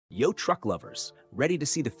Yo, truck lovers, ready to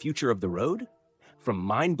see the future of the road? From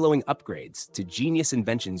mind-blowing upgrades to genius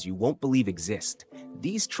inventions you won't believe exist,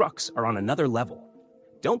 these trucks are on another level.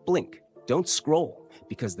 Don't blink, don't scroll,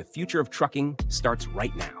 because the future of trucking starts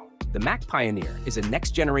right now. The Mack Pioneer is a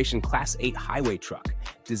next-generation Class 8 highway truck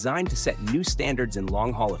designed to set new standards in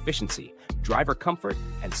long-haul efficiency, driver comfort,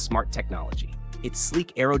 and smart technology. Its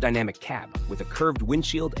sleek aerodynamic cab with a curved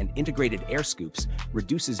windshield and integrated air scoops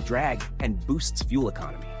reduces drag and boosts fuel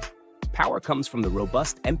economy. Power comes from the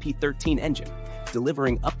robust MP13 engine,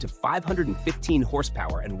 delivering up to 515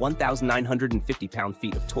 horsepower and 1,950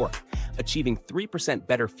 pound-feet of torque, achieving 3%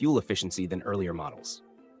 better fuel efficiency than earlier models.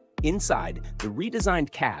 Inside, the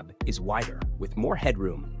redesigned cab is wider, with more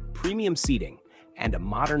headroom, premium seating, and a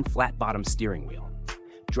modern flat-bottom steering wheel.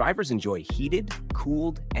 Drivers enjoy heated,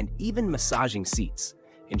 cooled, and even massaging seats,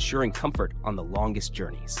 ensuring comfort on the longest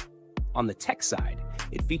journeys. On the tech side,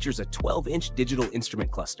 it features a 12-inch digital instrument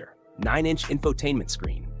cluster, 9-inch infotainment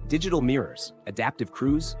screen, digital mirrors, adaptive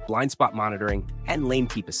cruise, blind spot monitoring, and lane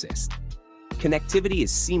keep assist. Connectivity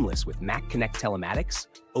is seamless with Mack Connect telematics,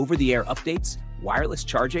 over-the-air updates, wireless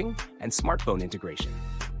charging, and smartphone integration.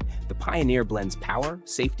 The Pioneer blends power,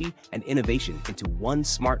 safety, and innovation into one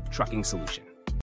smart trucking solution.